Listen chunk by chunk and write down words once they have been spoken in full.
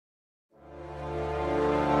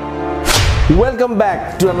Welcome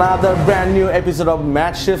back to another brand new episode of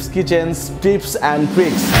Mad Chef's Kitchen's Tips and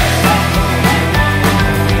Tricks.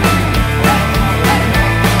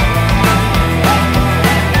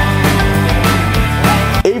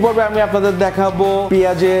 এই পর্বে আমি আপনাদের দেখাবো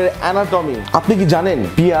পেঁয়াজের অ্যানাটমি। আপনি কি জানেন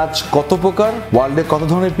পেঁয়াজ কত প্রকার, ওয়ার্ল্ডে কত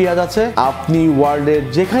ধরনের পেঁয়াজ আছে? আপনি ওয়ার্ল্ডের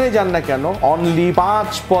যেখানে যান না কেন অনলি 5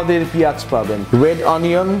 পদের পেঁয়াজ পাবেন। Red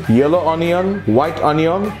onion, yellow onion, white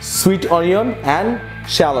onion, sweet onion and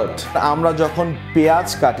shallot. আমরা যখন পেঁয়াজ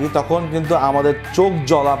কাটি তখন কিন্তু আমাদের চোখ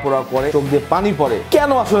জ্বলা পোড়া করে, চোখ দিয়ে পানি পড়ে।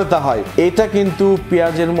 কেন আসলে তা হয়? এটা কিন্তু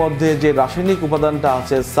পেঁয়াজের মধ্যে যে রাসায়নিক উপাদানটা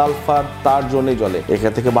আছে সালফার, তার জন্যই জ্বলে।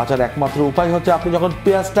 এখান থেকে বাঁচার একমাত্র উপায় হচ্ছে আপনি যখন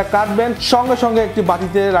পেঁয়াজটা কাটবেন সঙ্গে সঙ্গে একটি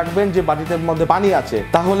বাটিতে রাখবেন যে বাটির মধ্যে পানি আছে,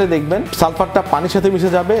 তাহলে দেখবেন সালফারটা পানির সাথে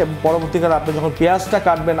মিশে যাবে এবং পরবর্তীকালে আপনি যখন পেঁয়াজটা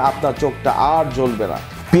কাটবেন আপনার চোখটা আর জ্বলবে না।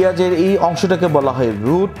 পেঁয়াজের এই অংশটাকে বলা হয়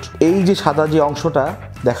রুট। এই যে সাদা যে অংশটা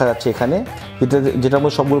দেখা যাচ্ছে এখানে, যেটার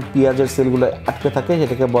মধ্যে সবগুলো পেঁয়াজের সেলগুলো আটকে থাকে,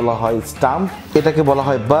 সেটাকে বলা হয় স্টাম্প, এটাকে বলা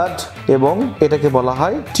হয় বাড এবং এটাকে বলা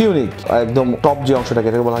হয় টিউনিক। একদম টপ যে অংশটাকে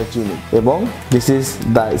এটাকে বলা হয় টিউনিক এবং দিস ইজ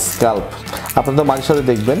দ্য স্ক্যাল্প। আপনারা তো মাঝে সাথে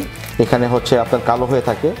দেখবেন এখানে হচ্ছে আপনার কালো হয়ে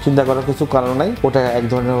থাকে, চিন্তা করার কিছু কারণ নাই, ওটা এক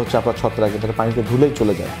ধরনের হচ্ছে আপনার ছত্রাক, এটাকে পানিতে ধুলেই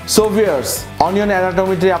চলে যায়। সো ভিউয়ার্স, অনিয়ন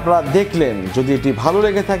অ্যানাটমিটি আপনারা দেখলেন। যদি এটি ভালো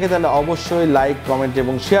লেগে থাকে তাহলে অবশ্যই লাইক, কমেন্ট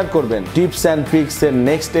এবং শেয়ার করবেন। টিপস অ্যান্ড ট্রিক্স এর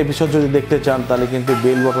নেক্সট এপিসোড যদি দেখতে চান তাহলে কিন্তু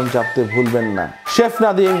বেল বাটন চাপতে ভুলবেন না। Chef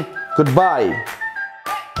Nadim, good bye.